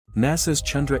NASA's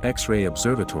Chandra X-Ray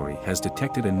Observatory has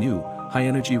detected a new,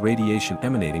 high-energy radiation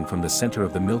emanating from the center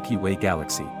of the Milky Way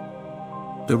galaxy.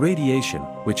 The radiation,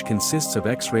 which consists of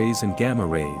X-rays and gamma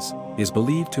rays, is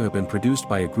believed to have been produced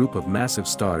by a group of massive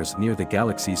stars near the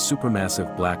galaxy's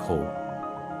supermassive black hole.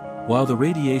 While the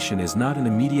radiation is not an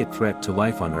immediate threat to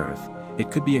life on Earth, it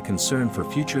could be a concern for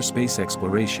future space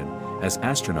exploration, as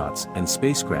astronauts and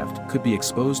spacecraft could be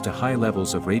exposed to high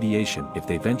levels of radiation if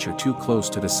they venture too close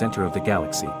to the center of the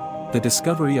galaxy. The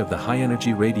discovery of the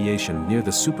high-energy radiation near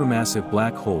the supermassive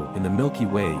black hole in the Milky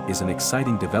Way is an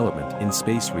exciting development in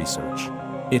space research.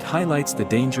 It highlights the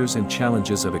dangers and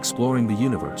challenges of exploring the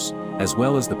universe, as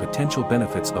well as the potential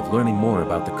benefits of learning more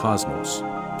about the cosmos.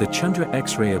 The Chandra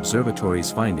X-Ray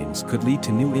Observatory's findings could lead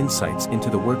to new insights into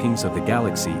the workings of the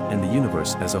galaxy and the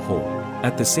universe as a whole.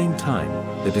 At the same time,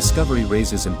 the discovery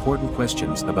raises important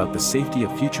questions about the safety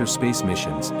of future space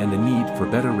missions and the need for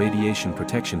better radiation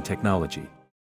protection technology.